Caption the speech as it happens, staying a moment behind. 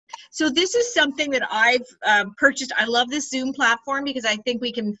So this is something that I've purchased. I love this Zoom platform because I think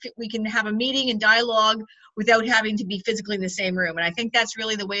we can have a meeting and dialogue without having to be physically in the same room. And I think that's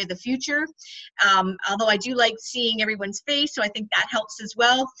really the way of the future. Although I do like seeing everyone's face, so I think that helps as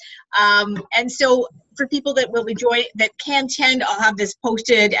well. And so for people that will be that can attend, I'll have this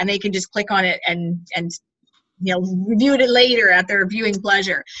posted and they can just click on it and review it later at their viewing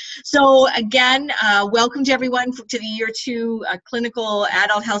pleasure. So again, welcome to everyone to the Year 2 Clinical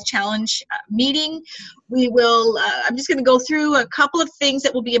Adult Health Challenge meeting. We will, I'm just going to go through a couple of things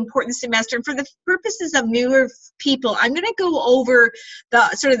that will be important this semester. And for the purposes of newer people, I'm going to go over the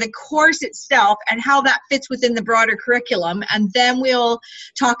sort of the course itself and how that fits within the broader curriculum. And then we'll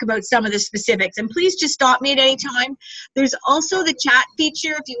talk about some of the specifics. And please just stop me at any time. There's also the chat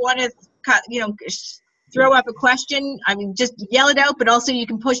feature if you want to, throw up a question. I mean, just yell it out, but also you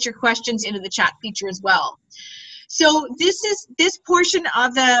can push your questions into the chat feature as well. So this portion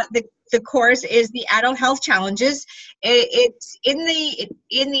of the course is the Adult Health Challenges. It's in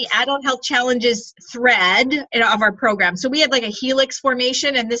the Adult Health Challenges thread of our program. So we have like a helix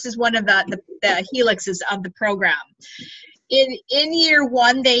formation, and this is one of the helixes of the program. In year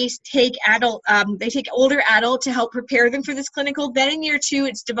 1, they take older adult to help prepare them for this clinical. Then in year 2,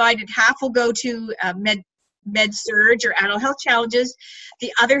 it's divided. Half will go to med surge or adult health challenges.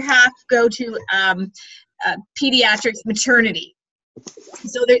 The other half go to pediatrics maternity.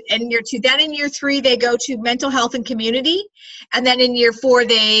 So in year 2, then in year 3, they go to mental health and community. And then in year 4,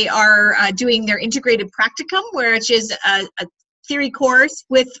 they are doing their integrated practicum, which is a theory course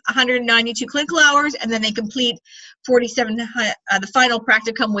with 192 clinical hours, and then they complete 47, the final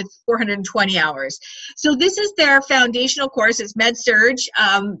practicum with 420 hours. So this is their foundational course. It's Med-Surg.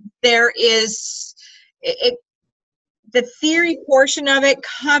 There is, the theory portion of it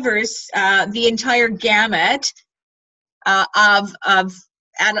covers the entire gamut of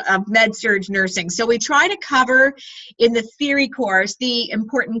Med-Surg nursing. So we try to cover in the theory course the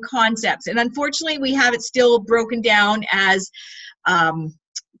important concepts. And unfortunately, we have it still broken down as biomedical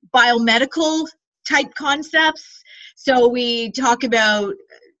type concepts. So we talk about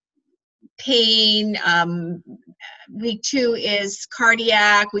pain. Week 2 is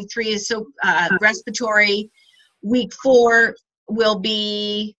cardiac. Week 3 is respiratory. Week 4 will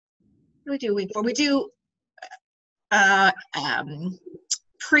be, what do we do week 4? We do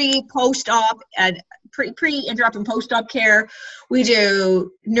pre-post-op, pre-interrupt and post-op care. We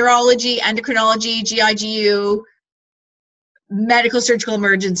do neurology, endocrinology, GIGU, medical surgical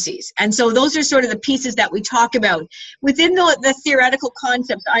emergencies. And so those are sort of the pieces that we talk about. Within the theoretical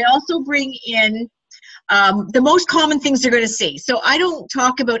concepts, I also bring in the most common things they're going to see. So I don't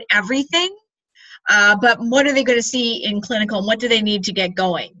talk about everything, but what are they going to see in clinical and what do they need to get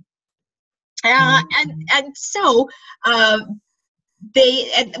going? And so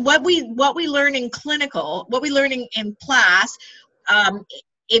what we learn in clinical, what we learn in class,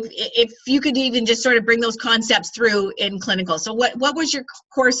 if you could even just sort of bring those concepts through in clinical. So what was your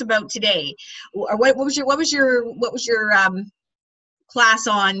course about today, or what was your class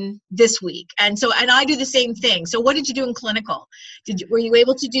on this week? And I do the same thing. So what did you do in clinical? Were you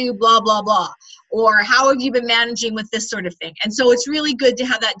able to do blah blah blah, or how have you been managing with this sort of thing? And so it's really good to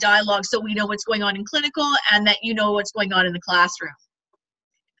have that dialogue so we know what's going on in clinical and that you know what's going on in the classroom.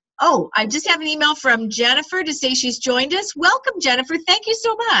 Oh, I just have an email from Jennifer to say she's joined us. Welcome, Jennifer. Thank you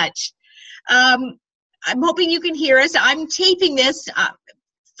so much. I'm hoping you can hear us. I'm taping this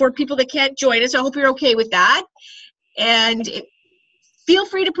for people that can't join us. I hope you're okay with that. And feel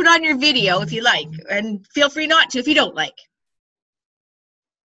free to put on your video if you like, and feel free not to if you don't like.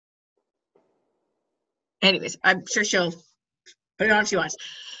 Anyways, I'm sure she'll put it on if she wants.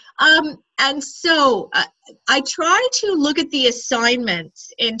 And so I try to look at the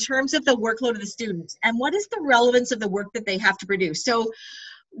assignments in terms of the workload of the students and what is the relevance of the work that they have to produce. So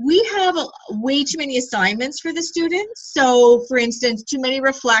we have way too many assignments for the students. So for instance, too many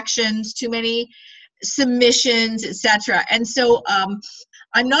reflections, too many submissions, etc. And so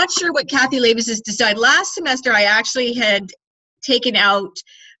I'm not sure what Kathy Labus has decided. Last semester, I actually had taken out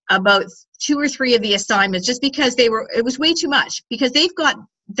about 2 or 3 of the assignments just because it was way too much, because they've got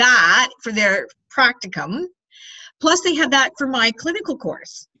that for their practicum, plus they have that for my clinical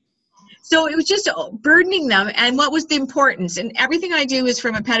course. So it was just burdening them. And what was the importance? And everything I do is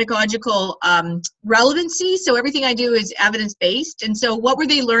from a pedagogical relevancy. So everything I do is evidence-based. And so what were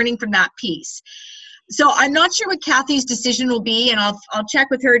they learning from that piece? So I'm not sure what Kathy's decision will be, and I'll check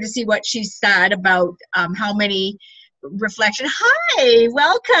with her to see what she said about how many reflection. Hi,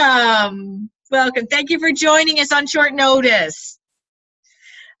 welcome. Welcome. Thank you for joining us on short notice.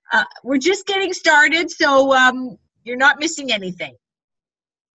 We're just getting started, so you're not missing anything.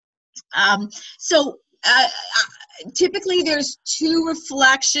 So typically there's 2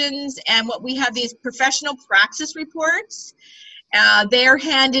 reflections, and what we have these professional praxis reports. They're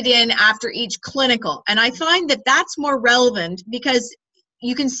handed in after each clinical, and I find that that's more relevant because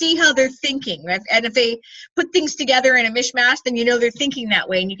you can see how they're thinking, right? And if they put things together in a mishmash, then you know they're thinking that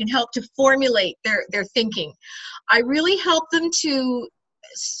way, and you can help to formulate their thinking. I really help them to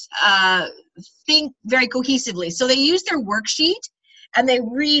think very cohesively. So they use their worksheet and they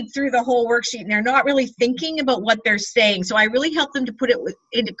read through the whole worksheet, and they're not really thinking about what they're saying. So I really help them to put it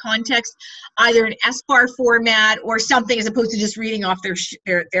into context, either in SBAR format or something, as opposed to just reading off their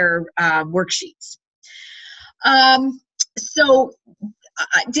worksheets. So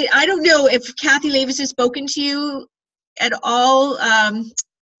I don't know if Kathy Lavis has spoken to you at all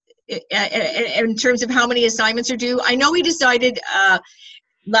in terms of how many assignments are due. I know we decided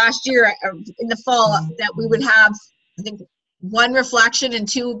last year in the fall that we would have, I think, 1 reflection and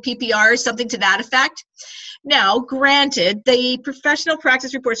 2 PPRs, something to that effect. Now, granted, the professional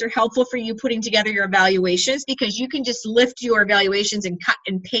practice reports are helpful for you putting together your evaluations, because you can just lift your evaluations and cut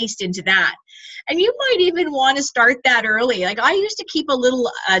and paste into that. And you might even want to start that early. Like, I used to keep a little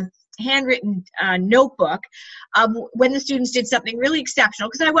handwritten notebook when the students did something really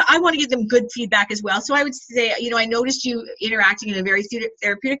exceptional, because I want to give them good feedback as well. So I would say, you know, I noticed you interacting in a very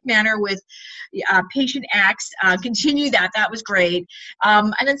therapeutic manner with patient X. Continue that. That was great.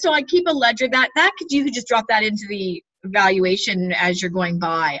 And then so I keep a ledger you could just drop that into the evaluation as you're going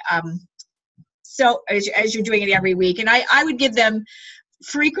by. So as you're doing it every week, and I would give them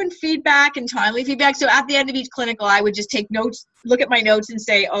frequent feedback and timely feedback. So at the end of each clinical, I would just take notes, look at my notes and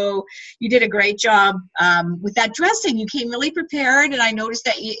say, oh, you did a great job with that dressing. You came really prepared, and I noticed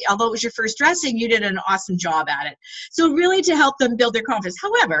that although it was your first dressing, you did an awesome job at it. So really to help them build their confidence.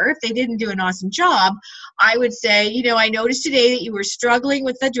 However, if they didn't do an awesome job, I would say, you know, I noticed today that you were struggling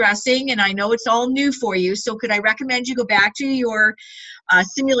with the dressing, and I know it's all new for you, so could I recommend you go back to your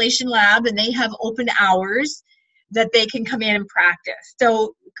simulation lab, and they have open hours that they can come in and practice.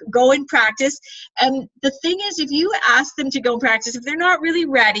 So go and practice. And the thing is, if you ask them to go and practice, if they're not really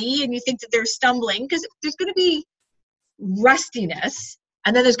ready and you think that they're stumbling, because there's going to be rustiness,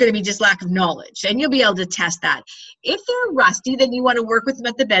 and then there's going to be just lack of knowledge, and you'll be able to test that. If they're rusty, then you want to work with them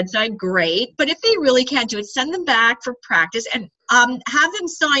at the bedside, great. But if they really can't do it, send them back for practice and have them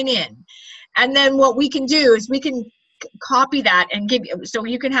sign in. And then what we can do is we can copy that and give you, so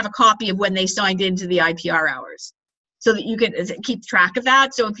you can have a copy of when they signed into the IPR hours, so that you can keep track of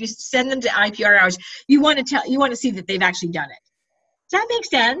that. So if you send them to IPR hours, you want to see that they've actually done it. Does that make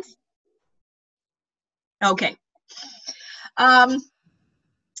sense? Okay.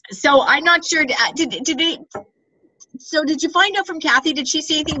 So I'm not sure. Did you find out from Kathy? Did she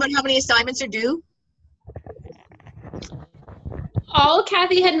say anything about how many assignments are due? All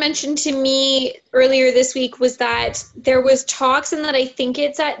Kathy had mentioned to me earlier this week was that there was talks, and that I think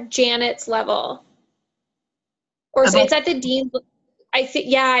it's at Janet's level. Or so it's at the dean. I think,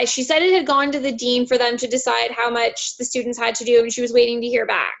 yeah, she said it had gone to the dean for them to decide how much the students had to do, and she was waiting to hear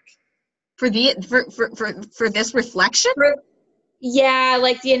back. For this reflection? Yeah,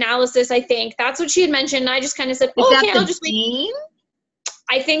 like the analysis, I think. That's what she had mentioned. And I just kind of said, oh, okay, I'll just wait.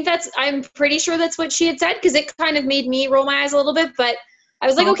 I think I'm pretty sure that's what she had said, because it kind of made me roll my eyes a little bit, but I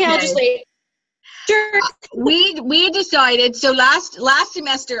was like, okay, I'll just wait. Sure. We had decided, so last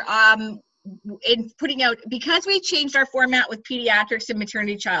semester, in putting out, because we changed our format with pediatrics and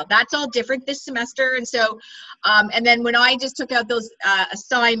maternity child, that's all different this semester. And so and then when I just took out those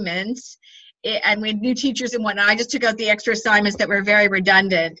assignments, and we had new teachers and whatnot, I just took out the extra assignments that were very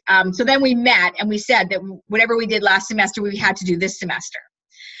redundant. So then we met and we said that whatever we did last semester, we had to do this semester.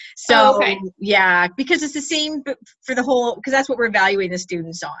 So okay. Yeah, because it's the same for the whole, because that's what we're evaluating the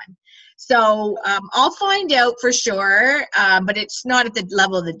students on. So I'll find out for sure, but it's not at the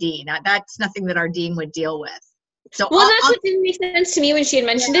level of the dean. That's nothing that our dean would deal with. So well, that's what didn't make sense to me when she had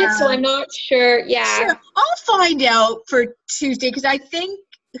mentioned it, so I'm not sure. Yeah. Sure. I'll find out for Tuesday, because I think,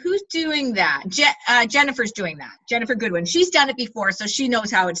 who's doing that? Jennifer's doing that. Jennifer Goodwin. She's done it before, so she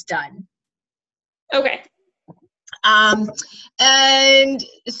knows how it's done. Okay. And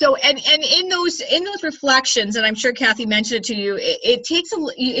so, and in those reflections, and I'm sure Kathy mentioned it to you, it takes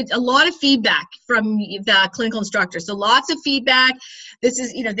a lot of feedback from the clinical instructor. So lots of feedback. This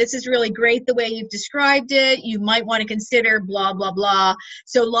is really great the way you've described it. You might want to consider blah, blah, blah.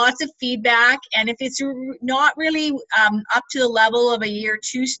 So lots of feedback. And if it's not really up to the level of a year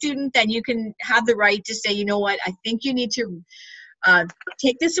 2 student, then you can have the right to say, you know what, I think you need to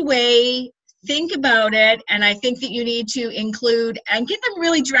take this away, think about it, and I think that you need to include and give them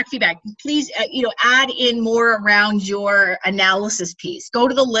really direct feedback. Please, add in more around your analysis piece. Go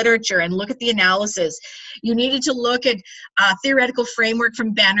to the literature and look at the analysis. You needed to look at theoretical framework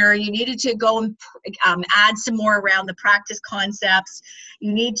from Benner. You needed to go and add some more around the practice concepts.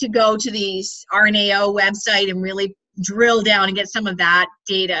 You need to go to the RNAO website and really drill down and get some of that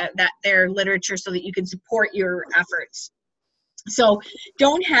data, their literature, so that you can support your efforts. So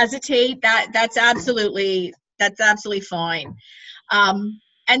don't hesitate. That's absolutely fine.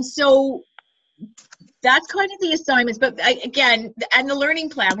 And so that's kind of the assignments. But again, and the learning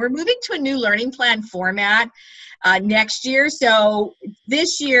plan, we're moving to a new learning plan format next year. So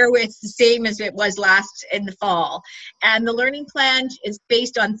this year it's the same as it was last in the fall. And the learning plan is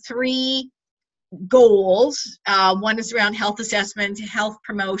based on 3 goals. One is around health assessment, health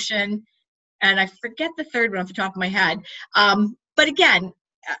promotion, and I forget the third one off the top of my head. But again,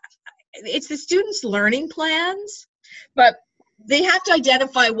 it's the students' learning plans, but they have to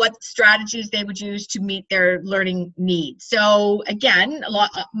identify what strategies they would use to meet their learning needs. So again,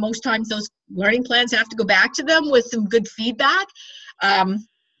 most times those learning plans have to go back to them with some good feedback.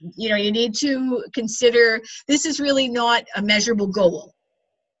 You need to consider this is really not a measurable goal.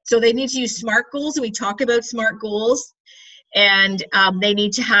 So they need to use SMART goals, and we talk about SMART goals. And they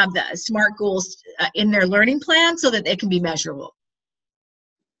need to have the SMART goals in their learning plan so that they can be measurable.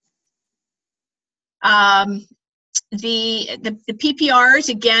 The PPRs,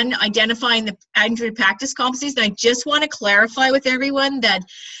 again, identifying the entry to practice competencies. And I just want to clarify with everyone that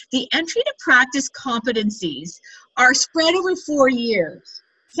the entry to practice competencies are spread over 4 years.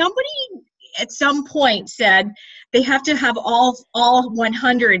 Somebody at some point said they have to have all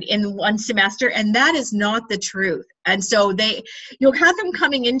 100 in one semester, and that is not the truth. And so you'll have them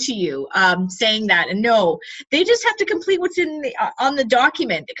coming into you saying that, and no, they just have to complete what's in on the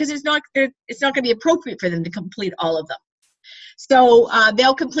document, because it's not going to be appropriate for them to complete all of them. So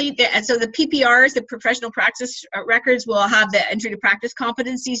they'll complete and so the PPRs, the professional practice records, will have the entry to practice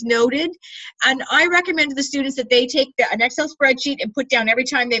competencies noted. And I recommend to the students that they take an Excel spreadsheet and put down every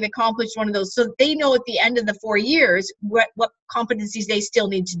time they've accomplished one of those, so that they know at the end of the 4 years what competencies they still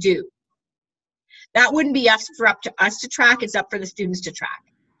need to do. That wouldn't be up to us to track, it's up for the students to track.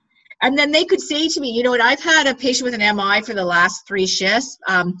 And then they could say to me, you know what, I've had a patient with an MI for the last 3 shifts.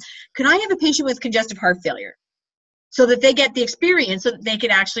 Can I have a patient with congestive heart failure? So that they get the experience, so that they can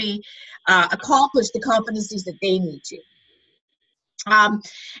actually accomplish the competencies that they need to.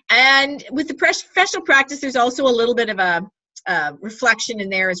 And with the professional practice, there's also a little bit of a reflection in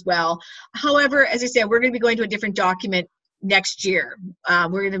there as well. However, as I said, we're going to be going to a different document next year.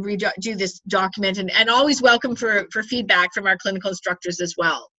 We're going to redo this document, and always welcome for feedback from our clinical instructors as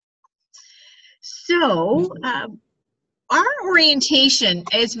well. So our orientation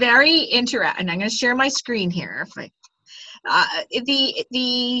is very interactive, and I'm going to share my screen here.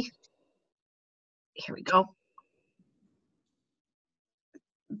 Here we go.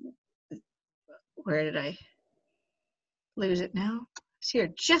 Where did I lose it now? It's here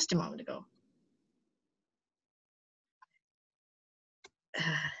just a moment ago.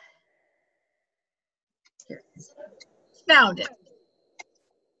 Here, found it.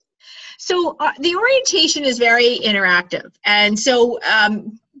 So the orientation is very interactive, and so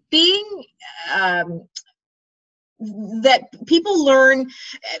being that people learn,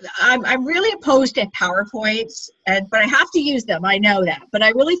 I'm really opposed to PowerPoints, but I have to use them, I know that, but I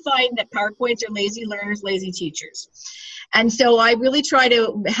really find that PowerPoints are lazy learners, lazy teachers. And so I really try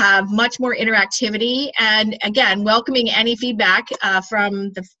to have much more interactivity, and again, welcoming any feedback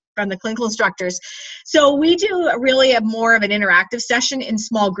from the clinical instructors. So we do really more of an interactive session in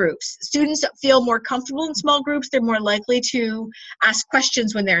small groups. Students feel more comfortable in small groups. They're more likely to ask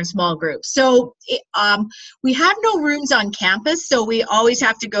questions when they're in small groups. So we have no rooms on campus, so we always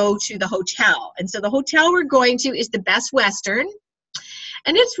have to go to the hotel. And so the hotel we're going to is the Best Western.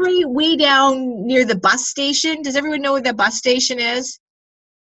 And it's really way down near the bus station. Does everyone know where the bus station is?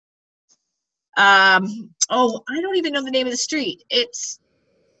 Oh, I don't even know the name of the street. It's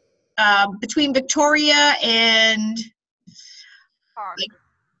between Victoria and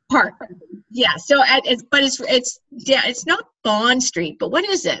Park. Yeah. So it's not Bond Street, but what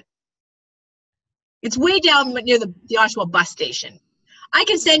is it? It's way down near the Oshawa bus station. I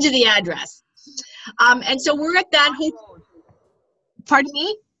can send you the address. And so we're at that. Pardon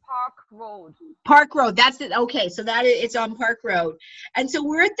me? Park Road. Park Road. That's it. Okay. So it's on Park Road. And so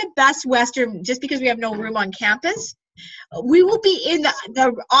we're at the Best Western, just because we have no room on campus. We will be in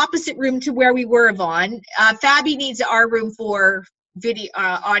the opposite room to where we were, Yvonne. Fabi needs our room for video,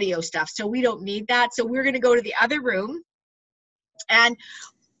 audio stuff, so we don't need that. So we're going to go to the other room. And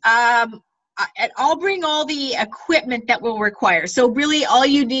and I'll bring all the equipment that we'll require. So really all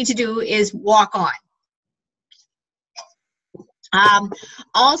you need to do is walk on.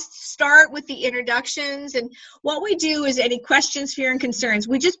 I'll start with the introductions, and what we do is any questions, fear, and concerns.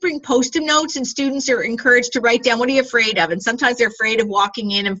 We just bring Post-it notes, and students are encouraged to write down, what are you afraid of? And sometimes they're afraid of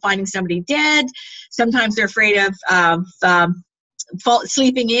walking in and finding somebody dead. Sometimes they're afraid of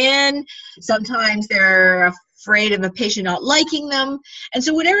sleeping in. Sometimes they're afraid of a patient not liking them. And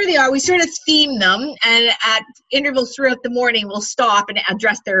so whatever they are, we sort of theme them, and at intervals throughout the morning, we'll stop and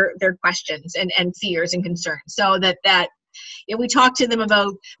address their questions and fears and concerns, so that we talk to them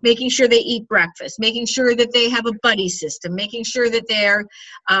about making sure they eat breakfast, making sure that they have a buddy system, making sure that they're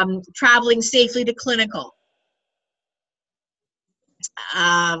traveling safely to clinical.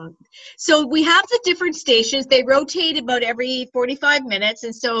 So we have the different stations. They rotate about every 45 minutes.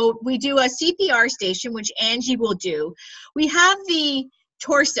 And so we do a CPR station, which Angie will do. We have the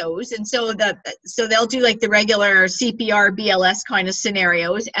torsos, and so they'll do like the regular CPR BLS kind of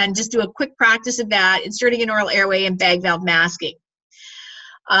scenarios, and just do a quick practice of that, inserting an oral airway and bag valve masking.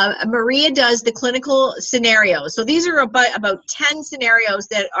 Maria does the clinical scenarios. So these are about 10 scenarios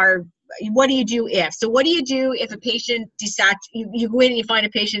that are, what do you do if? So what do you do if a patient you go in and you find a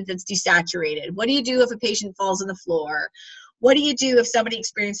patient that's desaturated? What do you do if a patient falls on the floor? What do you do if somebody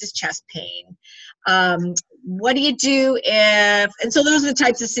experiences chest pain? What do you do if, and so those are the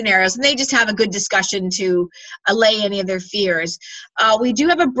types of scenarios, and they just have a good discussion to allay any of their fears. We do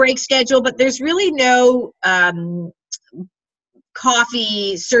have a break schedule, but there's really no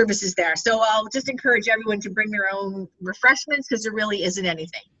coffee services there. So I'll just encourage everyone to bring their own refreshments, because there really isn't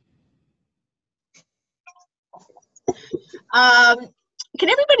anything. Can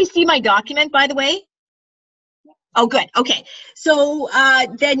everybody see my document, by the way? Oh, good. Okay. So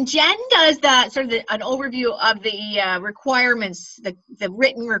then Jen does that sort of an overview of the requirements, the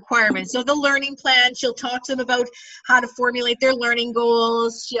written requirements. So the learning plan, she'll talk to them about how to formulate their learning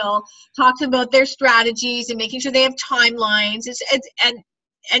goals. She'll talk to them about their strategies and making sure they have timelines.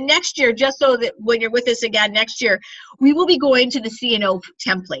 And next year, just so that when you're with us again next year, we will be going to the C&O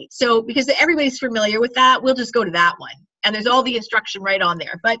template. So because everybody's familiar with that, we'll just go to that one. And there's all the instruction right on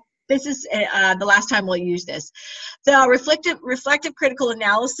there. But this is the last time we'll use this. The reflective critical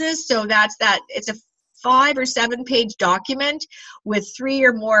analysis, so it's a 5 or 7 page document with 3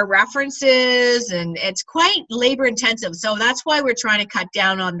 or more references, and it's quite labor intensive. So that's why we're trying to cut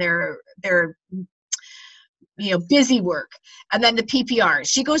down on their busy work. And then the PPR,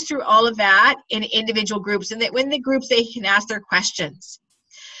 she goes through all of that in individual groups, and that when the groups, they can ask their questions.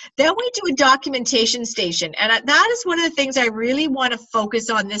 Then we do a documentation station, and that is one of the things I really want to focus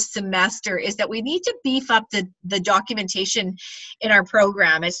on this semester, is that we need to beef up the documentation in our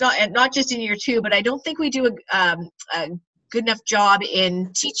program. It's not just in year 2, but I don't think we do a good enough job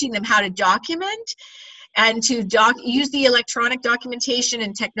in teaching them how to document and to use the electronic documentation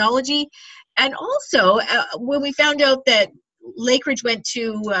and technology. And also, when we found out that Lakeridge went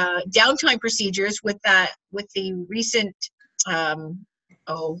to downtime procedures with the recent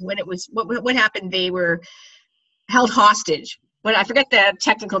what happened, they were held hostage. But I forget the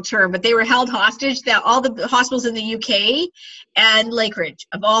technical term, but they were held hostage. That all the hospitals in the UK and Lakeridge,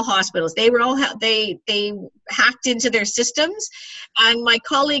 of all hospitals, they were all they hacked into their systems. And my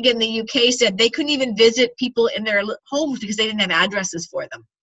colleague in the UK said they couldn't even visit people in their homes because they didn't have addresses for them.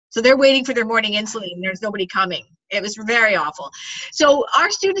 So they're waiting for their morning insulin, and there's nobody coming. It was very awful. So our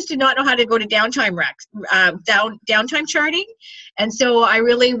students do not know how to go to downtime downtime charting, and so I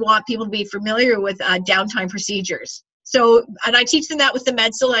really want people to be familiar with downtime procedures. So, and I teach them that with the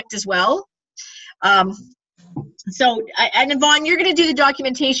MedSelect as well. And Yvonne, you're going to do the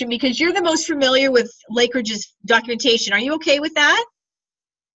documentation because you're the most familiar with Lakeridge's documentation. Are you okay with that?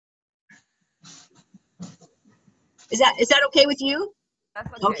 Is that okay with you?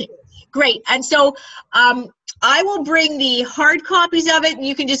 Okay, great. And so I will bring the hard copies of it, and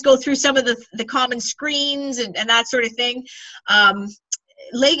you can just go through some of the common screens and that sort of thing. I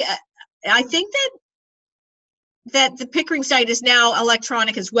think that the Pickering site is now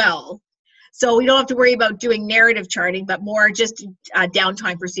electronic as well. So we don't have to worry about doing narrative charting, but more just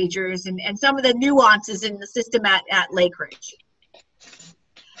downtime procedures and some of the nuances in the system at Lakeridge.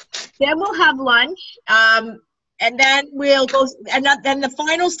 Then we'll have lunch. And then we'll go, and then the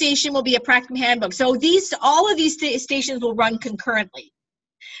final station will be a practicum handbook. So all of these stations will run concurrently.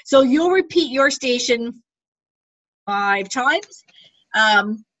 So you'll repeat your station 5 times.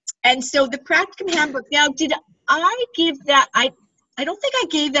 And so the practicum handbook, now did I give that, I don't think I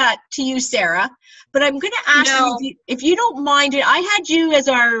gave that to you, Sarah, but I'm going to ask No. you if you don't mind it. I had you as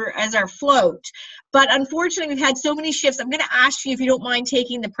our float, but unfortunately we've had so many shifts. I'm going to ask you if you don't mind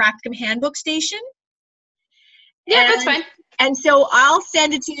taking the Practicum Handbook station. Yeah, that's fine. And so I'll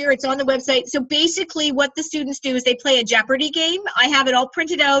send it to you. It's on the website. So basically what the students do is they play a Jeopardy game. I have it all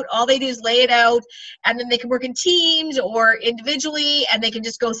printed out. All they do is lay it out, and then they can work in teams or individually, and they can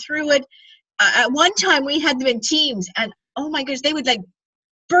just go through it. At one time we had them in teams, and oh my goodness, they would like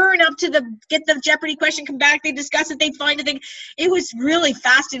burn up to get the Jeopardy question, come back, they discuss it, they find a thing. It was really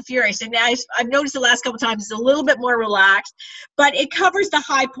fast and furious. And I've noticed the last couple times it's a little bit more relaxed, but it covers the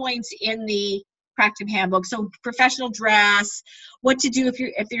high points in the Practicum Handbook. So professional dress, what to do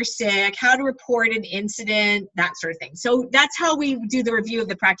if you're sick, how to report an incident, that sort of thing. So that's how we do the review of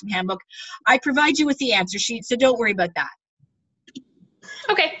the Practicum Handbook. I provide you with the answer sheet, so don't worry about that.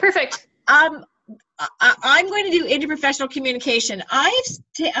 Okay, perfect. I'm going to do interprofessional communication.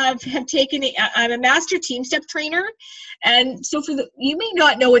 Have taken I'm a master team step trainer, and so you may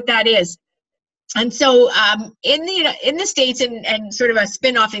not know what that is. And so in the States and sort of a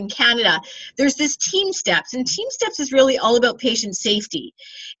spin-off in Canada, there's this Team Steps, and Team Steps is really all about patient safety,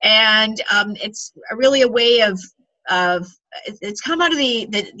 and it's really a way of it's come out of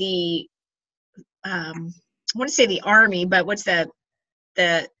the I want to say the Army, but what's the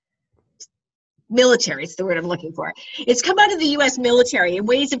military, it's the word I'm looking for. It's come out of the U.S. military in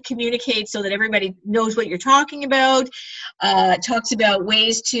ways of communicate so that everybody knows what you're talking about. It talks about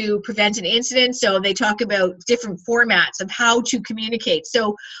ways to prevent an incident. So they talk about different formats of how to communicate.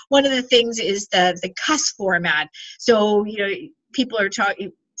 So one of the things is the cuss format. So, people are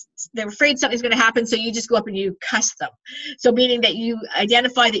talking, they're afraid something's going to happen, so you just go up and you cuss them. So meaning that you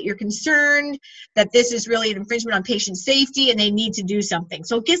identify that you're concerned, that this is really an infringement on patient safety and they need to do something.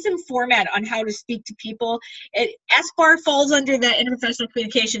 So it gives them format on how to speak to people. SBAR falls under the interprofessional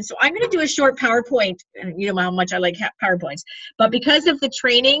communication. So I'm going to do a short PowerPoint. You know how much I like PowerPoints. But because of the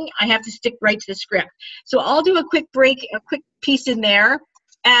training, I have to stick right to the script. So I'll do a quick piece in there.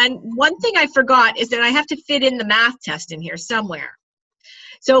 And one thing I forgot is that I have to fit in the math test in here somewhere.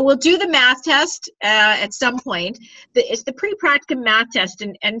 So we'll do the math test at some point. It's the pre-practicum math test,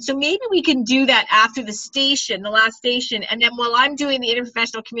 and so maybe we can do that after the last station, and then while I'm doing the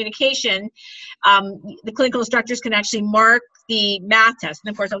interprofessional communication, the clinical instructors can actually mark the math test,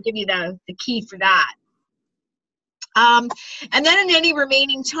 and of course I'll give you the key for that. And then in any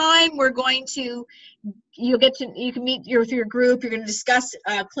remaining time, we're going to, you can meet with your group, you're going to discuss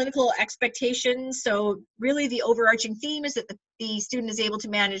clinical expectations. So really the overarching theme is that the student is able to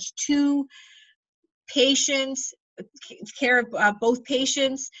manage 2 patients, care of both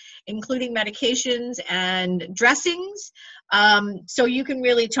patients, including medications and dressings. So you can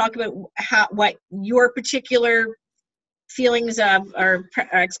really talk about what your particular feelings of or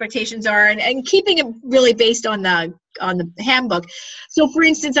expectations are, and keeping it really based on the handbook. So for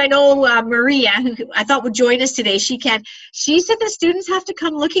instance, I know Maria, who I thought would join us today, she said the students have to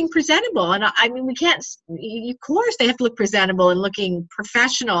come looking presentable, and I mean, we can't, of course they have to look presentable and looking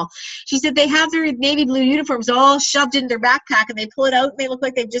professional. She said they have their navy blue uniforms all shoved in their backpack and they pull it out and they look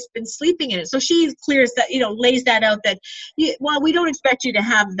like they've just been sleeping in it. So she clears that, lays that out, that we don't expect you to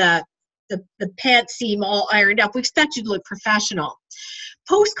have the pants seam all ironed up. We expect you to look professional.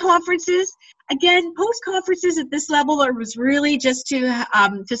 Post-conferences at this level was really just to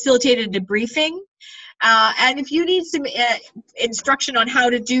facilitate a debriefing. And if you need some instruction on how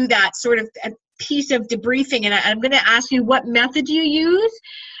to do that sort of a piece of debriefing, and I'm going to ask you what method you use.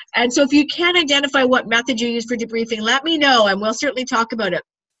 And so if you can identify what method you use for debriefing, let me know and we'll certainly talk about it.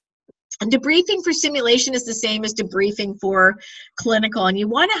 And debriefing for simulation is the same as debriefing for clinical, and you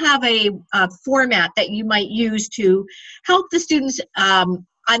want to have a format that you might use to help the students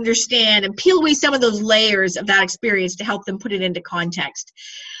understand and peel away some of those layers of that experience to help them put it into context.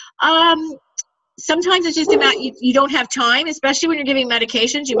 Sometimes it's just about you don't have time, especially when you're giving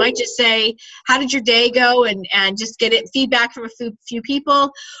medications. You might just say, how did your day go, and just get feedback from a few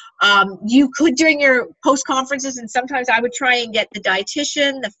people. You could during your post-conferences, and sometimes I would try and get the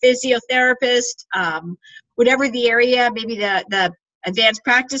dietitian, the physiotherapist, whatever the area, maybe the advanced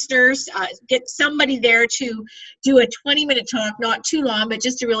practice nurse, get somebody there to do a 20-minute talk, not too long, but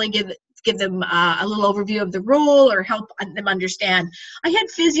just to really give them a little overview of the role or help them understand. I had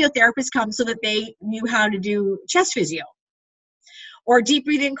physiotherapists come so that they knew how to do chest physio or deep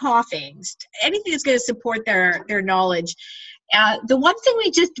breathing, coughing, anything that's going to support their knowledge. The one thing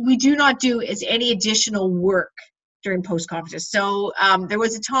we do not do is any additional work. during post-conferences. So there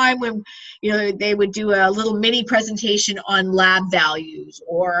was a time when, they would do a little mini presentation on lab values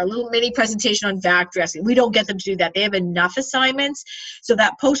or a little mini presentation on vac dressing. We don't get them to do that. They have enough assignments. So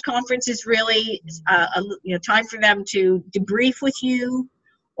that post-conference is really, time for them to debrief with you.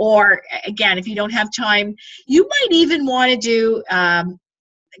 Or again, if you don't have time, you might even want to do a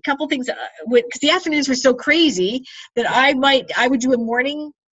couple things, because the afternoons were so crazy that I would do a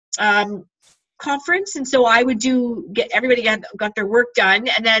morning conference, and so I would get everybody got their work done,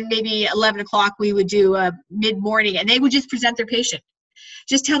 and then maybe 11 o'clock we would do a mid-morning, and they would just present their patient.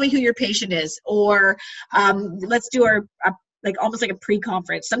 Just tell me who your patient is, or let's do almost like a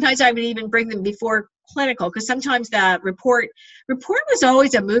pre-conference. Sometimes I would even bring them before clinical, because sometimes the report was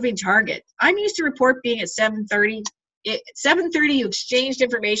always a moving target. I'm used to report being at 7:30. At 7:30 you exchanged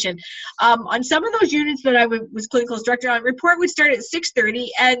information. On some of those units that I was clinical instructor on, report would start at 6:30,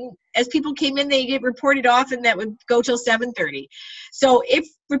 and as people came in, they get reported off, and that would go till 7:30. So if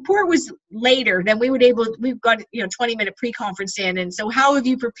report was later, then we've got 20-minute pre-conference in, and so how have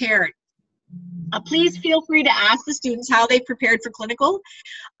you prepared? Please feel free to ask the students how they prepared for clinical.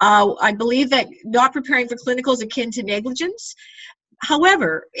 I believe that not preparing for clinical is akin to negligence.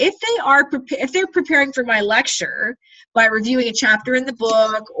 However, if they're preparing for my lecture by reviewing a chapter in the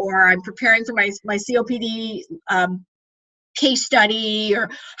book, or I'm preparing for my COPD case study, or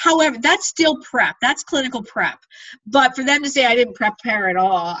however, that's still prep. That's clinical prep. But for them to say I didn't prepare at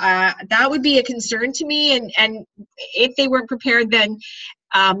all, that would be a concern to me. And if they weren't prepared, then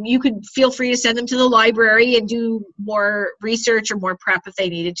you could feel free to send them to the library and do more research or more prep if they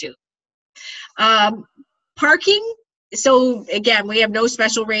needed to. Parking. So again, we have no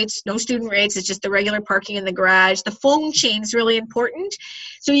special rates, no student rates. It's just the regular parking in the garage. The phone chain is really important.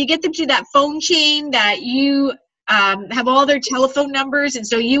 So you get them to that phone chain that you have all their telephone numbers. And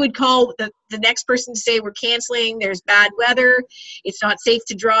so you would call the next person to say, we're canceling, there's bad weather, it's not safe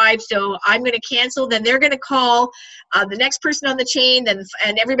to drive, so I'm going to cancel. Then they're going to call the next person on the chain,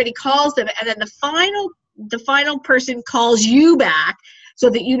 and everybody calls them. And then the final person calls you back so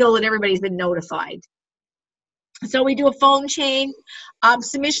that you know that everybody's been notified. So we do a phone chain,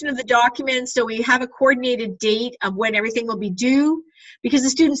 submission of the documents. So we have a coordinated date of when everything will be due, because the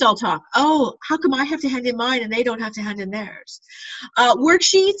students all talk. Oh, how come I have to hand in mine and they don't have to hand in theirs?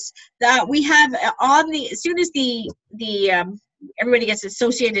 Worksheets that we have as soon as everybody gets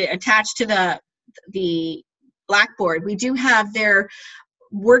attached to the Blackboard, we do have their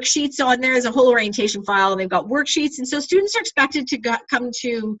worksheets on there as a whole orientation file, and they've got worksheets. And so students are expected to come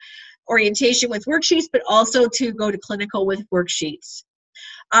to orientation with worksheets, but also to go to clinical with worksheets.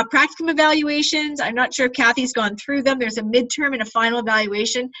 Practicum evaluations, I'm not sure if Kathy's gone through them. There's a midterm and a final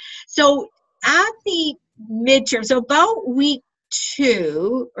evaluation. So at the midterm, so about week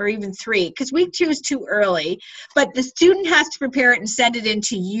 2 or even 3, because week 2 is too early, but the student has to prepare it and send it in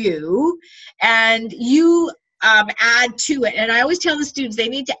to you, and you add to it. And I always tell the students they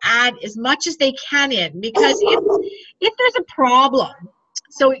need to add as much as they can in, because if there's a problem,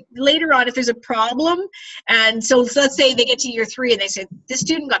 so later on, if there's a problem, and so let's say they get to year 3 and they say, this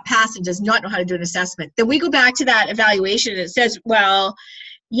student got passed and does not know how to do an assessment, then we go back to that evaluation and it says, well,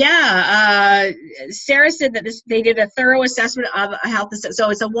 yeah, Sarah said that they did a thorough assessment of a health assessment, so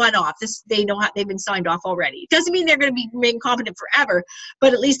it's a one-off. They've been signed off already. It doesn't mean they're going to remain competent forever,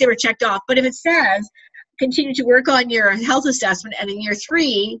 but at least they were checked off. But if it says, continue to work on your health assessment, and in year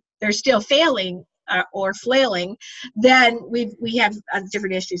 3, they're still failing, or flailing, then we have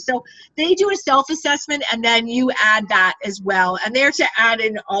different issues. So they do a self-assessment, and then you add that as well, and they're to add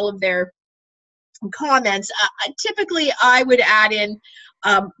in all of their comments. Typically I would add in,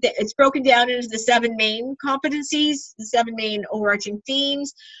 it's broken down into the 7 main competencies, the 7 main overarching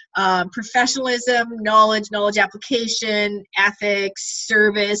themes: professionalism, knowledge application, ethics,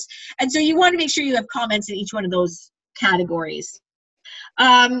 service. And so you want to make sure you have comments in each one of those categories.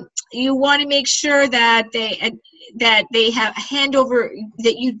 You want to make sure that they have handover,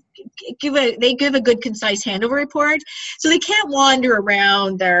 that they give a good concise handover report, so they can't wander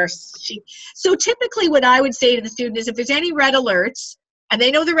around their sheet. So typically what I would say to the student is, if there's any red alerts, and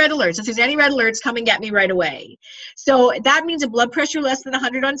they know the red alerts, if there's any red alerts, come and get me right away. So that means a blood pressure less than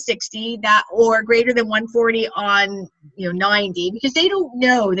 100 on 60, or greater than 140 on 90, because they don't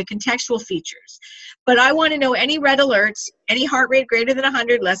know the contextual features. But I want to know any red alerts, any heart rate greater than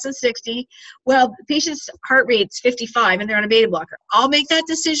 100, less than 60. Well, the patient's heart rate's 55 and they're on a beta blocker. I'll make that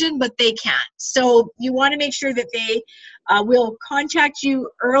decision, but they can't. So you want to make sure that they will contact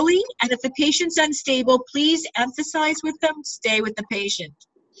you early. And if the patient's unstable, please emphasize with them, stay with the patient.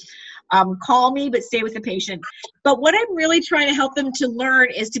 call me, but stay with the patient. But what I'm really trying to help them to learn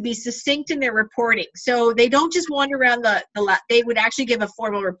is to be succinct in their reporting. So they don't just wander around the lab. They would actually give a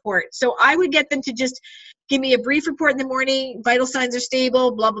formal report. So I would get them to just give me a brief report in the morning, vital signs are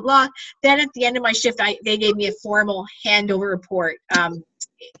stable, blah, blah, blah. Then at the end of my shift, they gave me a formal handover report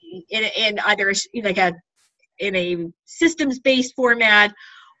in either like in a systems-based format,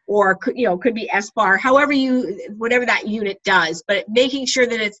 or could be SBAR, whatever that unit does, but making sure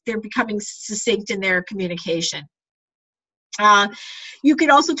that they're becoming succinct in their communication. You could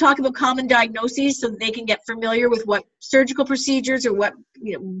also talk about common diagnoses so that they can get familiar with what surgical procedures or what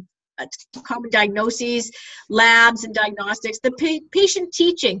common diagnoses, labs, and diagnostics. The patient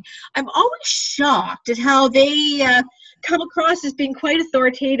teaching, I'm always shocked at how they come across as being quite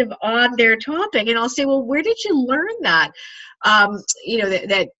authoritative on their topic, and I'll say, well, where did you learn that? I'm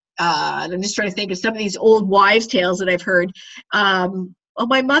just trying to think of some of these old wives' tales that I've heard. Oh,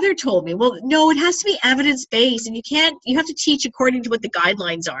 my mother told me. Well, no, it has to be evidence-based, and you have to teach according to what the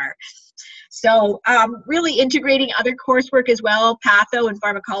guidelines are. So really integrating other coursework as well, patho and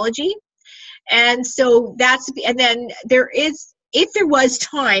pharmacology. And so and then if there was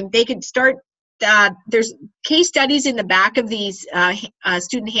time, they could start, there's case studies in the back of these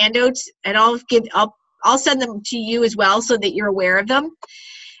student handouts, and I'll send them to you as well so that you're aware of them.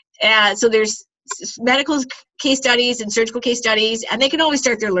 So there's medical case studies and surgical case studies, and they can always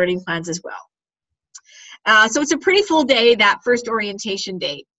start their learning plans as well. So it's a pretty full day, that first orientation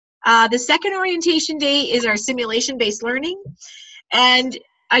day. The second orientation day is our simulation-based learning. And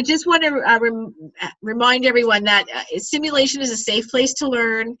I just want to remind everyone that simulation is a safe place to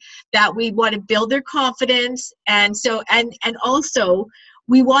learn, that we want to build their confidence, and also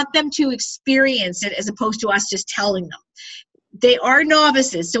we want them to experience it as opposed to us just telling them. They are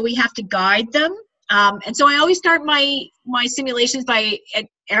novices, so we have to guide them. And so I always start my simulations by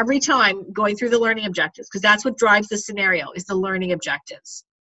every time going through the learning objectives, because that's what drives the scenario, is the learning objectives.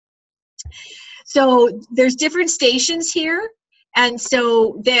 So there's different stations here, and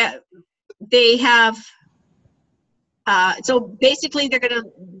so they have, so basically they're going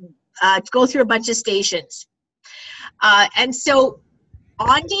to go through a bunch of stations. And so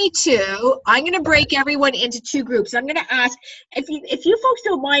on day 2, I'm going to break everyone into 2 groups. I'm going to ask if you folks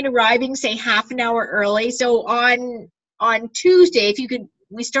don't mind arriving, say, half an hour early. So on Tuesday,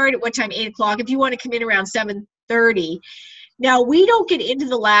 we start at what time? 8 o'clock. If you want to come in around 7:30. Now, we don't get into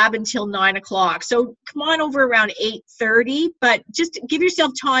the lab until 9 o'clock. So come on over around 8:30, but just give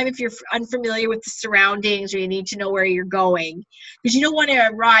yourself time if you're unfamiliar with the surroundings or you need to know where you're going, because you don't want to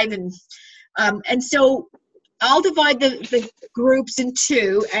arrive and so I'll divide the groups in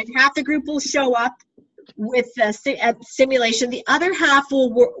 2, and half the group will show up with the simulation. The other half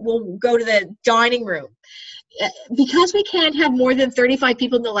will go to the dining room. Because we can't have more than 35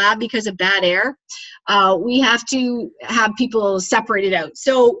 people in the lab because of bad air, we have to have people separated out.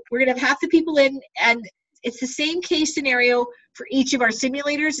 So we're going to have half the people in, and it's the same case scenario for each of our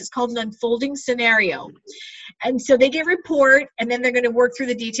simulators. It's called an unfolding scenario. And so they get a report, and then they're going to work through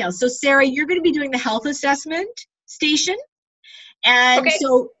the details. So Sarah, you're going to be doing the health assessment station. And okay.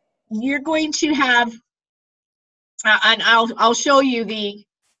 So you're going to have, and I'll show you the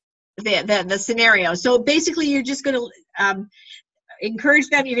scenario. So basically you're just going to encourage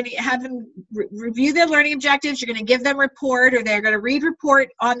them. You're going to have them review their learning objectives. You're going to give them report, or they're going to read report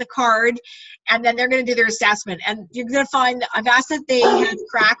on the card, and then they're going to do their assessment. And you're going to find, I've asked that they have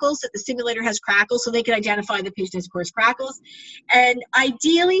crackles, that the simulator has crackles, so they can identify the patient has coarse crackles. And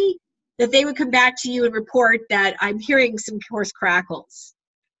ideally, that they would come back to you and report that I'm hearing some coarse crackles.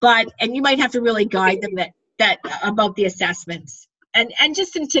 And you might have to really guide them that about the assessments. And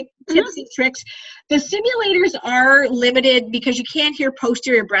just some tips and tricks. The simulators are limited because you can't hear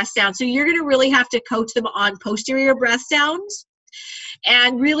posterior breath sounds. So you're going to really have to coach them on posterior breath sounds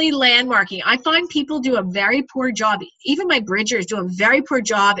and really landmarking. I find people do a very poor job. Even my bridgers do a very poor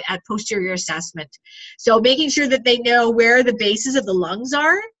job at posterior assessment. So making sure that they know where the bases of the lungs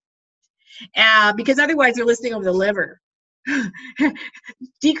are, because otherwise they're listening over the liver.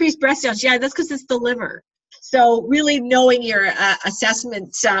 Decreased breath sounds. Yeah, that's because it's the liver. So really knowing your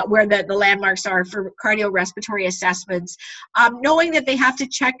assessments, where the landmarks are for cardiorespiratory assessments, knowing that they have to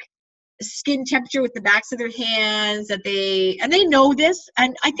check skin temperature with the backs of their hands, and they know this.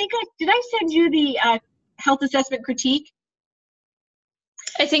 And I think did I send you the health assessment critique?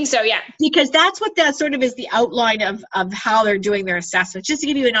 I think so, yeah. Because that's what that sort of is, the outline of how they're doing their assessments, just to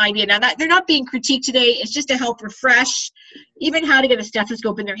give you an idea. Now, they're not being critiqued today. It's just to help refresh even how to get a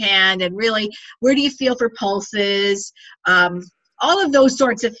stethoscope in their hand, and really, where do you feel for pulses, all of those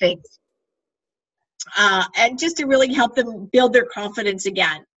sorts of things. And just to really help them build their confidence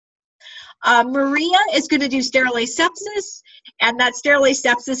again. Maria is going to do sterile asepsis, and that sterile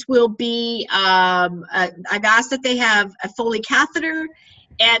asepsis will be, I've asked that they have a Foley catheter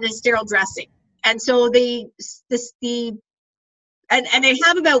and a sterile dressing. And so and they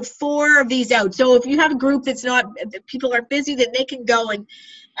have about 4 of these out. So if you have a group that's not, people are busy, then they can go and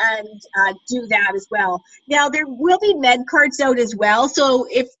do that as well. Now there will be med carts out as well. So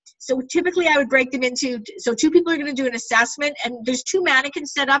typically I would break them into, so 2 people are going to do an assessment, and there's 2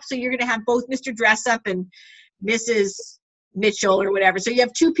 mannequins set up. So you're going to have both Mr. Dressup and Mrs. Mitchell or whatever. So you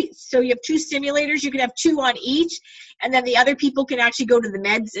have 2 simulators. You can have 2 on each, and then the other people can actually go to the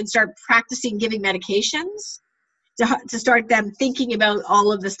meds and start practicing giving medications to start them thinking about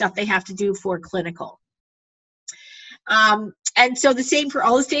all of the stuff they have to do for clinical. And so the same for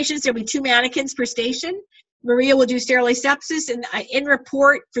all the stations. There'll be 2 mannequins per station. Maria will do sterile asepsis, and in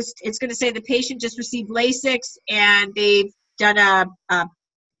report, it's going to say the patient just received Lasix, and they've done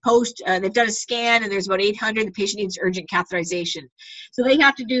they've done a scan, and there's about 800. The patient needs urgent catheterization. So they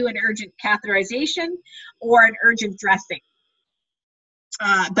have to do an urgent catheterization or an urgent dressing.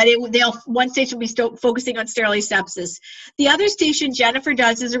 But one station will be focusing on sterile asepsis. The other station Jennifer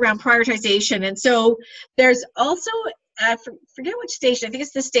does is around prioritization. And so there's also, forget which station, I think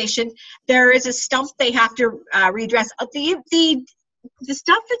it's this station, there is a stump they have to redress. The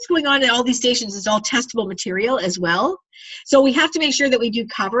stuff that's going on in all these stations is all testable material as well. So we have to make sure that we do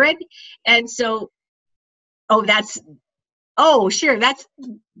cover it. And so, sure,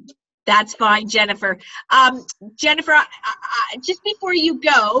 that's fine, Jennifer. Jennifer, just before you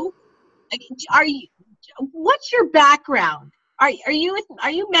go, what's your background? Are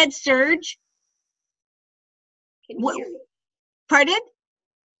you med surge? Can you hear me? Pardon?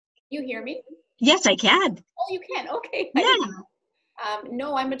 Can you hear me? Yes, I can. Oh, you can. Okay. Yeah.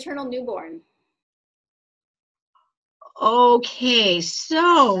 No, I'm maternal newborn. Okay,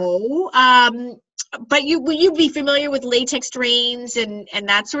 so but will you be familiar with latex drains and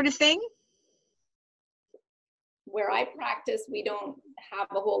that sort of thing? Where I practice, we don't have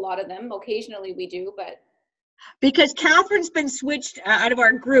a whole lot of them. Occasionally we do, but because Catherine's been switched out of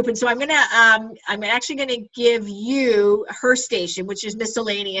our group, and so I'm actually gonna give you her station, which is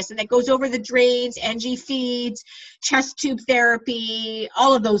miscellaneous, and it goes over the drains, NG feeds, chest tube therapy,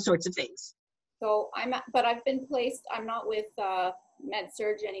 all of those sorts of things. So but I've been placed. I'm not with med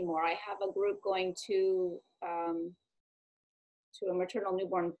surge anymore. I have a group going to a maternal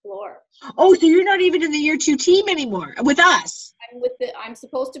newborn floor. Oh, so you're not even in the year 2 team anymore with us? I'm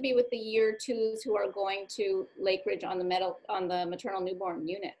supposed to be with the year 2s who are going to Lakeridge on the maternal newborn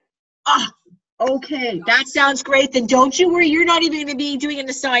unit. Ah, okay, that sounds great. Then don't you worry. You're not even going to be doing an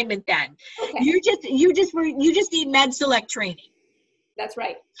assignment then. Okay. You just need med select training. That's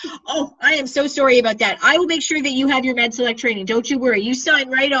right. Oh, I am so sorry about that. I will make sure that you have your med select training. Don't you worry. You sign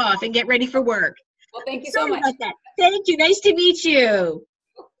right off and get ready for work. Well, thank you Sorry so much. About that. Thank you. Nice to meet you.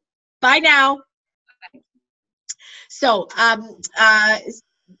 Bye now. So,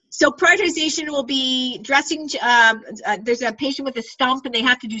 so prioritization will be dressing. There's a patient with a stump, and they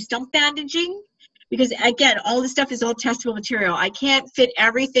have to do stump bandaging because, again, all this stuff is all testable material. I can't fit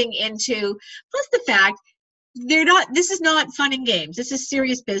everything into. Plus the fact this is not fun and games. This is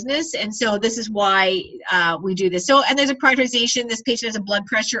serious business, and so this is why we do this. So, and there's a prioritization. This patient has a blood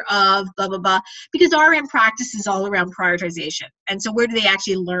pressure of blah, blah, blah, because RM practice is all around prioritization. And so where do they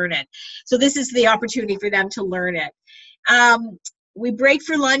actually learn it? So this is the opportunity for them to learn it. We break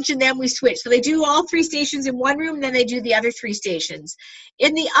for lunch, and then we switch. So they do all 3 stations in one room, and then they do the other 3 stations.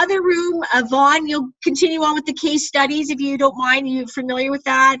 In the other room, Vaughn, you'll continue on with the case studies if you don't mind. Are you familiar with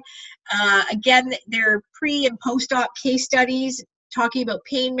that? Again, they're pre- and post-op case studies, talking about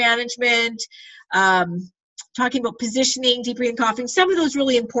pain management, talking about positioning, deep breathing, coughing, some of those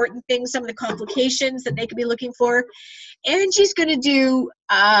really important things, some of the complications that they could be looking for. And she's going to do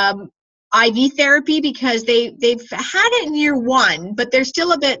IV therapy because they've had it in year 1, but they're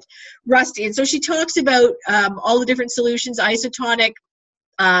still a bit rusty. And so she talks about all the different solutions, isotonic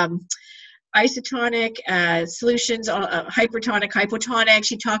solutions, hypertonic, hypotonic.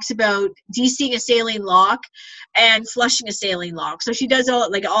 She talks about de-seeing a saline lock and flushing a saline lock. So she does all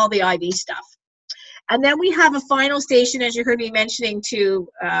the IV stuff. And then we have a final station, as you heard me mentioning, to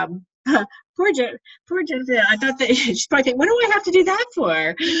poor Jennifer. I thought that she's probably thinking, what do I have to do that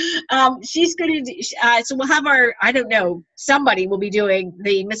for? She's going to, so we'll have our, I don't know, somebody will be doing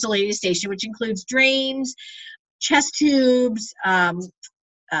the miscellaneous station, which includes drains, chest tubes, NG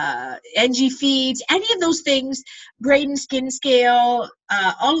feeds, any of those things, Braden skin scale,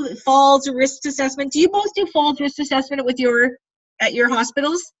 all of the falls or risk assessment. Do you both do falls risk assessment at your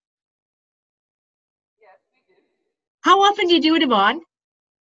hospitals? Yes, we do. How often do you do it, Yvonne?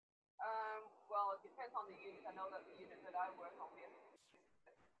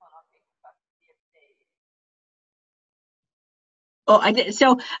 Oh, I did.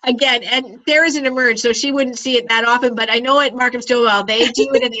 So again, and there isn't emerge, so she wouldn't see it that often. But I know at Markham Stillwell they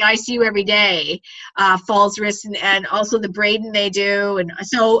do it in the ICU every day, falls, wrists, and also the Braden they do. And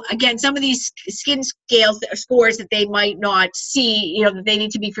so again, some of these skin scores that they might not see, that they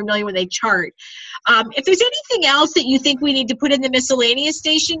need to be familiar when they chart. If there's anything else that you think we need to put in the miscellaneous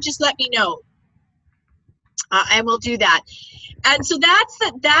station, just let me know, and we'll do that. And so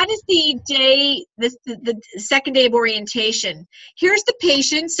that is the day, the second day of orientation. Here's the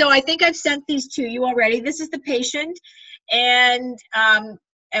patient. So I think I've sent these to you already. This is the patient, and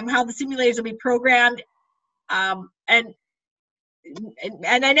how the simulators will be programmed. And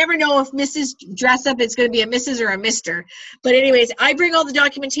I never know if Mrs. Dressup is going to be a Mrs. or a Mr. But anyways, I bring all the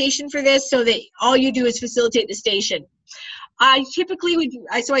documentation for this so that all you do is facilitate the station. I typically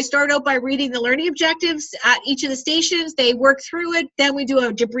so I start out by reading the learning objectives at each of the stations. They work through it. Then we do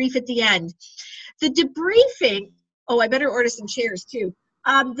a debrief at the end. The debriefing, I better order some chairs too.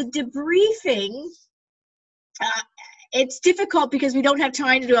 The debriefing, it's difficult because we don't have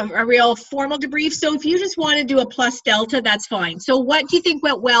time to do a real formal debrief. So if you just want to do a plus delta, that's fine. So what do you think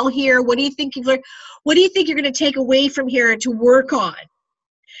went well here? What do you think you've learned? What do you think you're going to take away from here to work on?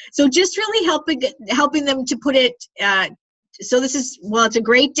 So just really helping them to put it, so this is, it's a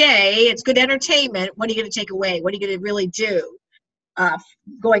great day. It's good entertainment. What are you going to take away? What are you going to really do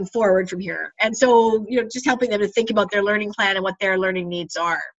going forward from here? And so, just helping them to think about their learning plan and what their learning needs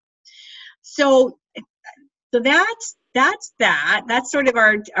are. So that's that. That's sort of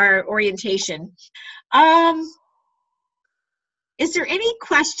our orientation. Is there any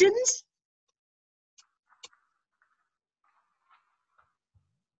questions?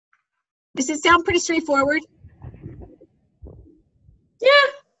 Does it sound pretty straightforward?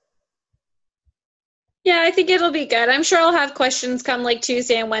 Yeah, I think it'll be good. I'm sure I'll have questions come like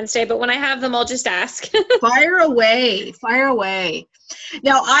Tuesday and Wednesday, but when I have them, I'll just ask. Fire away.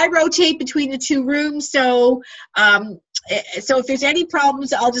 Now, I rotate between the two rooms, so if there's any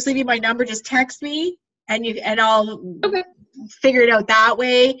problems, I'll just leave you my number. Just text me, and I'll figure it out that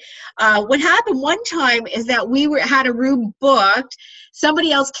way. What happened one time is that we had a room booked.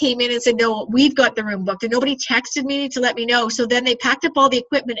 Somebody else came in and said, no, we've got the room booked, and nobody texted me to let me know. So then they packed up all the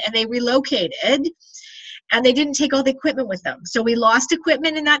equipment and they relocated, and they didn't take all the equipment with them. So we lost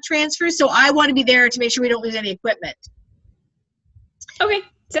equipment in that transfer. So I want to be there to make sure we don't lose any equipment. Okay,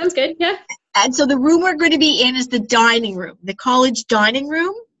 sounds good. Yeah. And so the room we're going to be in is the dining room, the college dining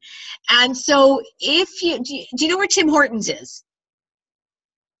room. And so do you know where Tim Hortons is?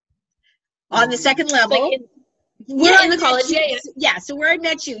 On the second level. We're in the college. Yeah, so where I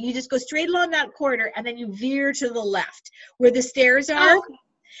met you, you just go straight along that corridor and then you veer to the left where the stairs are. Oh.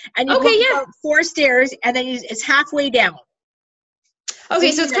 And you go about 4 stairs and then it's halfway down.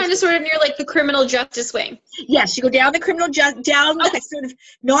 Okay, so it's kind of sort of near like the criminal justice wing. Yes, you go down the criminal sort of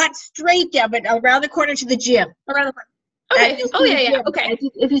not straight down, but around the corner to the gym. Around the corner. Okay. Oh, yeah. Okay.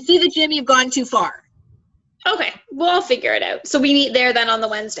 If you see the gym, you've gone too far. Okay. Well, I'll figure it out. So we meet there then on the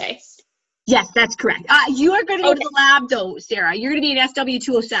Wednesday. Yes, that's correct. You are going to go to the lab, though, Sarah. You're going to be in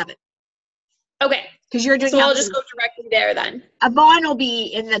SW207. Okay. Because you're doing. So I'll just go directly there then. Yvonne will be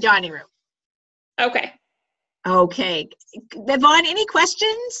in the dining room. Okay. Okay. Yvonne, any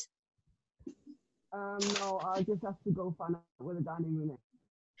questions? No, I just have to go find out where the dining room is.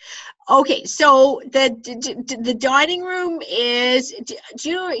 Okay, so the dining room is. Do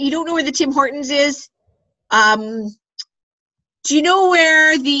you don't know where the Tim Hortons is? Do you know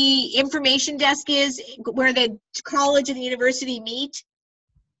where the information desk is? Where the college and the university meet?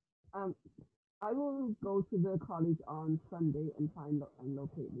 I will go to the college on Sunday and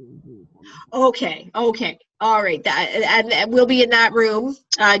locate the. Okay, all right. And we'll be in that room,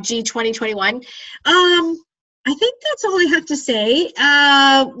 G2021. I think that's all I have to say.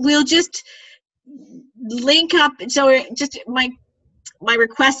 We'll just link up. So just my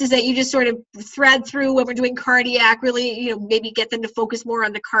request is that you just sort of thread through when we're doing cardiac, really, maybe get them to focus more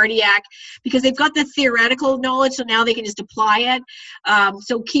on the cardiac because they've got the theoretical knowledge, so now they can just apply it.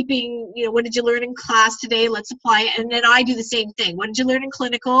 So keeping, what did you learn in class today? Let's apply it. And then I do the same thing. What did you learn in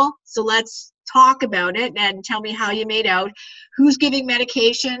clinical? So let's talk about it and tell me how you made out. Who's giving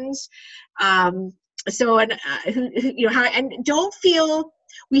medications? And don't feel.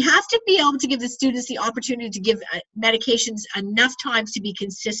 We have to be able to give the students the opportunity to give medications enough times to be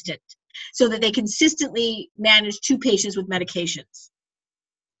consistent so that they consistently manage 2 patients with medications.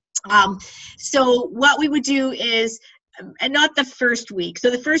 So what we would do is, and not the first week. So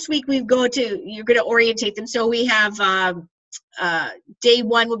the first week you're going to orientate them. So we have day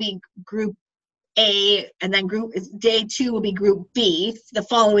 1 will be group A, and then day 2 will be group B the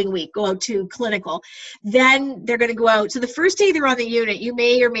following week, go out to clinical. Then they're going to go out. So the first day they're on the unit, you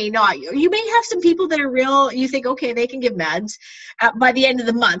may or may not. You may have some people that are real, you think, okay, they can give meds by the end of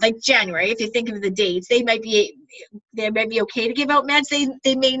the month, like January, if you think of the dates, they might be okay to give out meds,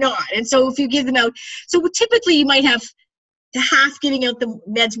 they may not. And so if you give them out, so typically you might have half giving out the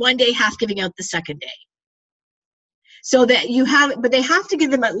meds one day, half giving out the second day. So that you have, but they have to give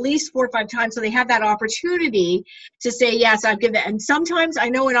them at least 4 or 5 times so they have that opportunity to say, yes, I've given it. And sometimes, I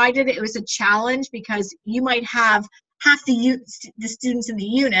know when I did it, it was a challenge because you might have half the students in the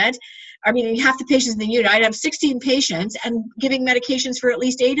unit, half the patients in the unit. I'd have 16 patients and giving medications for at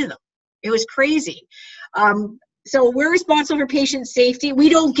least 8 of them. It was crazy. So we're responsible for patient safety. We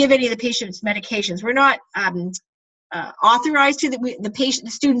don't give any of the patients medications. We're not authorized to,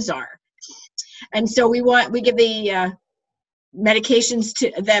 the students are. And so we give the medications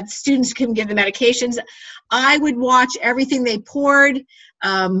to that students can give the medications. I would watch everything they poured.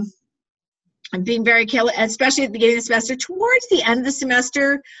 I'm being very careful, especially at the beginning of the semester. Towards the end of the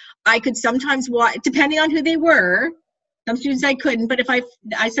semester, I could sometimes watch, depending on who they were. Some students I couldn't, but if I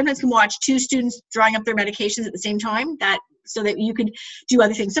sometimes can watch 2 students drawing up their medications at the same time, so that you could do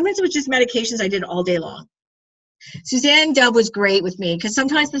other things. Sometimes it was just medications I did all day long. Suzanne Dove was great with me because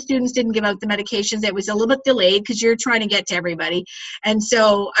sometimes the students didn't give out the medications. It was a little bit delayed because you're trying to get to everybody. And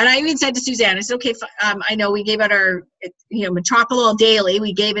I even said to Suzanne, I said, okay, I know we gave out our, metoprolol daily.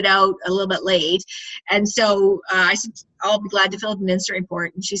 We gave it out a little bit late. And so I said, I'll be glad to fill out an incident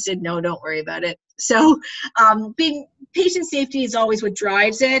report. And she said, no, don't worry about it. So being patient safety is always what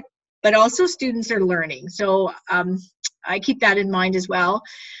drives it, but also students are learning. So I keep that in mind as well.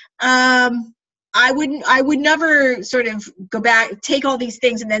 I would never sort of go back, take all these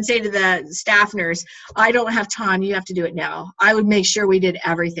things and then say to the staff nurse, I don't have time, you have to do it now. I would make sure we did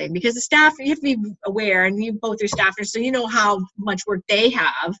everything because the staff, you have to be aware, and you both are staff nurses, so you know how much work they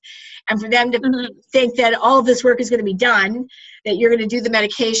have. And for them to think that all of this work is going to be done, that you're going to do the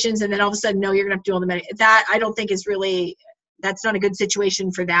medications and then all of a sudden, no, you're going to have to do all the medications. That I don't think is really, that's not a good situation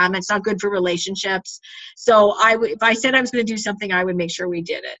for them. It's not good for relationships. So if I said I was going to do something, I would make sure we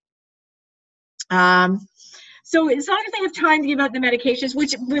did it. So as long as I have time to give out the medications,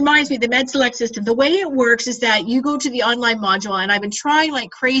 which reminds me, the MedSelect system, the way it works is that you go to the online module, and I've been trying like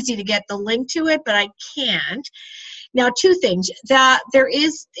crazy to get the link to it, but I can't. Now, 2 things.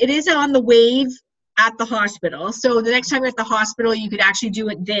 It is on the Wave at the hospital. So the next time you're at the hospital, you could actually do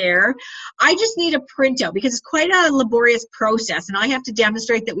it there. I just need a printout because it's quite a laborious process, and I have to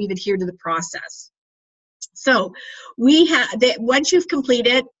demonstrate that we've adhered to the process. So once you've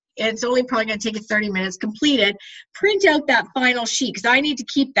completed, it's only probably going to take you 30 minutes, complete it, print out that final sheet, because I need to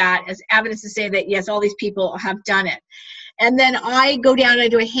keep that as evidence to say that, yes, all these people have done it. And then I go down and I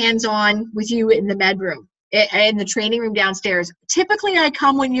do a hands-on with you in the med room, in the training room downstairs. Typically, I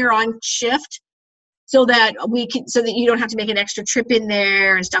come when you're on shift so that you don't have to make an extra trip in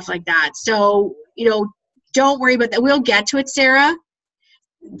there and stuff like that. So, don't worry about that. We'll get to it, Sarah.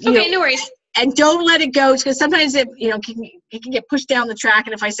 Okay, no worries. And don't let it go, because sometimes it can get pushed down the track.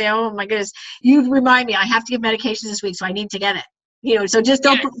 And if I say, oh my goodness, you remind me, I have to give medications this week, so I need to get it. So just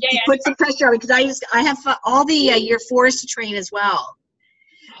don't put some pressure on me, because I have all the year 4s to train as well.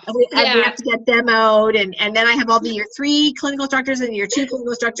 And we have to get them out, and then I have all the year 3 clinical instructors and year 2 clinical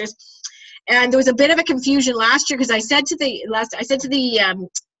instructors. And there was a bit of a confusion last year because I said to the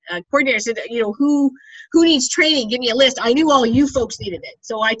coordinator, I said, who needs training? Give me a list. I knew all you folks needed it,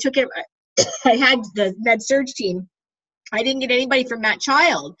 so I took it. I had the med surg team. I didn't get anybody from Matt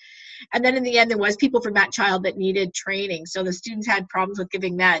Child. And then in the end, there was people from Matt Child that needed training. So the students had problems with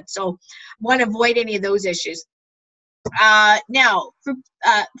giving med. So want to avoid any of those issues. Now,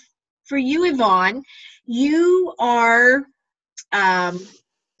 for you, Yvonne, you are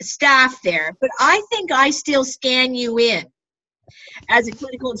staff there, but I think I still scan you in as a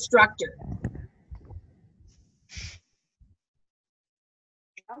clinical instructor.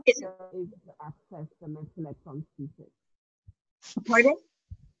 Access the MedSelect on C6. Pardon?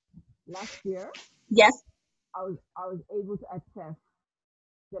 Last year, yes, I was able to access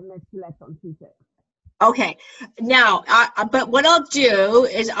the MedSelect on C6. Okay. Now, but what I'll do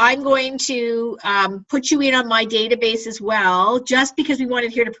is I'm going to put you in on my database as well, just because we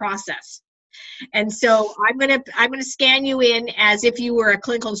wanted here to process. And so I'm gonna scan you in as if you were a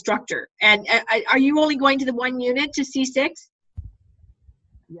clinical instructor. And are you only going to the 1 unit to C6?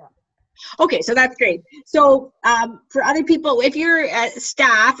 Yeah. Okay, so that's great. So for other people, if you're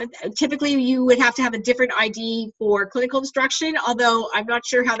staff, typically you would have to have a different ID for clinical instruction, although I'm not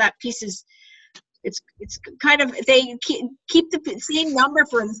sure how that piece is, it's kind of, they keep the same number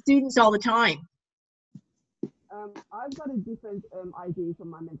for the students all the time. I've got a different ID from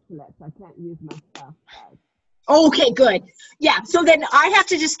my Med-Select. I can't use my staff badge. Okay, good. Yeah, so then I have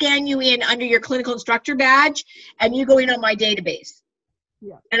to just scan you in under your clinical instructor badge, and you go in on my database.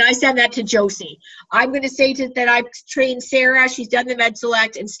 Yeah. And I send that to Josie. I'm going to say that I've trained Sarah, she's done the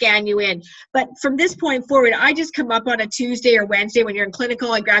Med-Select, and scan you in. But from this point forward, I just come up on a Tuesday or Wednesday when you're in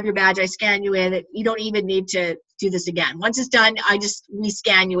clinical, I grab your badge, I scan you in. You don't even need to do this again. Once it's done, I just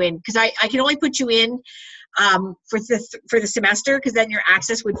re-scan you in, because I can only put you in for the semester, because then your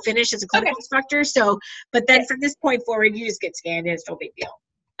access would finish as a clinical instructor. So, but then from this point forward, you just get scanned in. It's no big deal.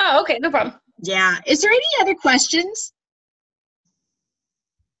 Oh, okay, no problem. Yeah. Is there any other questions?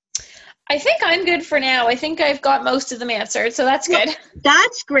 I think I'm good for now. I think I've got most of them answered, so that's good.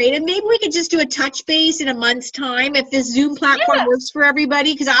 That's great. And maybe we could just do a touch base in a month's time if this Zoom platform works for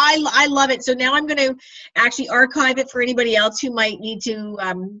everybody, because I love it. So now I'm going to actually archive it for anybody else who might need to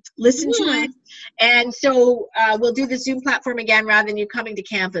listen to it. And so we'll do the Zoom platform again rather than you coming to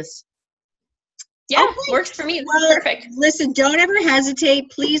campus. Yeah, works for me. This is perfect. Listen, don't ever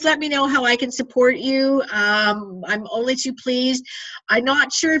hesitate. Please let me know how I can support you. I'm only too pleased. I'm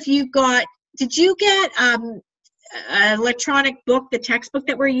not sure if you got, did you get an electronic book, the textbook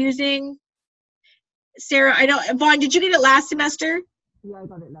that we're using? Sarah, I don't, Vaughn, did you get it last semester? Yeah, I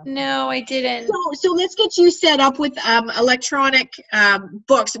got it last. No, I didn't. So let's get you set up with electronic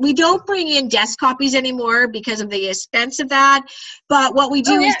books. We don't bring in desk copies anymore because of the expense of that. But what we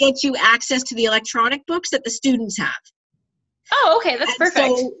do is get you access to the electronic books that the students have. Oh, okay, that's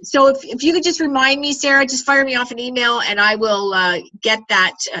perfect. So if you could just remind me, Sarah, just fire me off an email, and I will get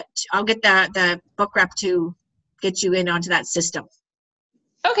that. I'll get the book rep to get you in onto that system.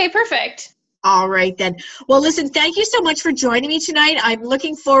 Okay, perfect. All right then. Well, listen, thank you so much for joining me tonight. I'm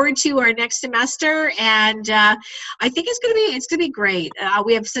looking forward to our next semester, and I think it's going to be great.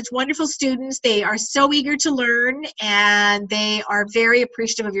 We have such wonderful students. They are so eager to learn, and they are very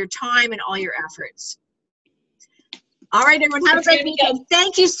appreciative of your time and all your efforts. All right, everyone, have a great weekend.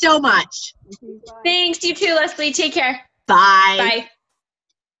 Thank you so much. Thanks, you too, Leslie. Take care. Bye. Bye.